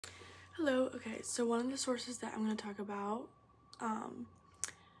Hello, okay, so one of the sources that I'm going to talk about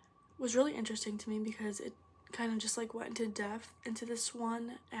was really interesting to me because it kind of just like went into depth into this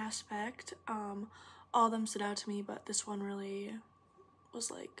one aspect. All of them stood out to me, but this one really was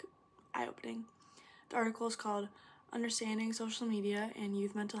like eye-opening. The article is called Understanding Social Media and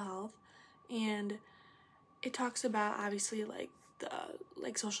Youth Mental Health, and it talks about obviously like the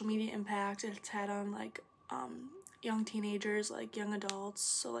social media impact it's had on young teenagers, like young adults,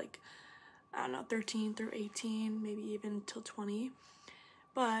 so like I don't know, 13 through 18, maybe even till 20.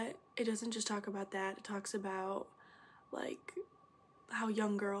 But it doesn't just talk about that. It talks about like how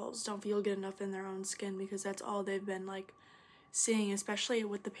young girls don't feel good enough in their own skin because that's all they've been like seeing, especially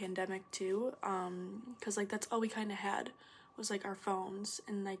with the pandemic too. Because like that's all we kind of had was like our phones,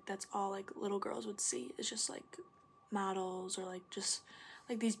 and like that's all like little girls would see. It's just like models or like just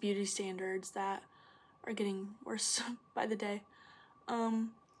like these beauty standards that are getting worse by the day.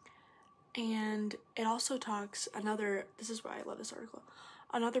 And it also talks this is why I love this article.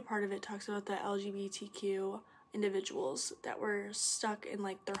 Another part of it talks about the LGBTQ individuals that were stuck in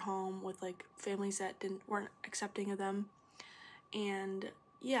like their home with like families that weren't accepting of them. And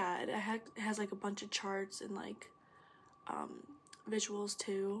yeah, it has like a bunch of charts and like visuals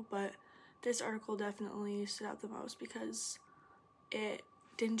too, but this article definitely stood out the most because it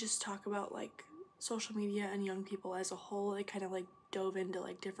didn't just talk about like social media and young people as a whole. It kind of like dove into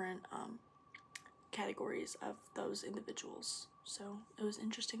like different categories of those individuals. So it was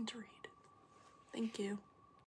interesting to read. Thank you.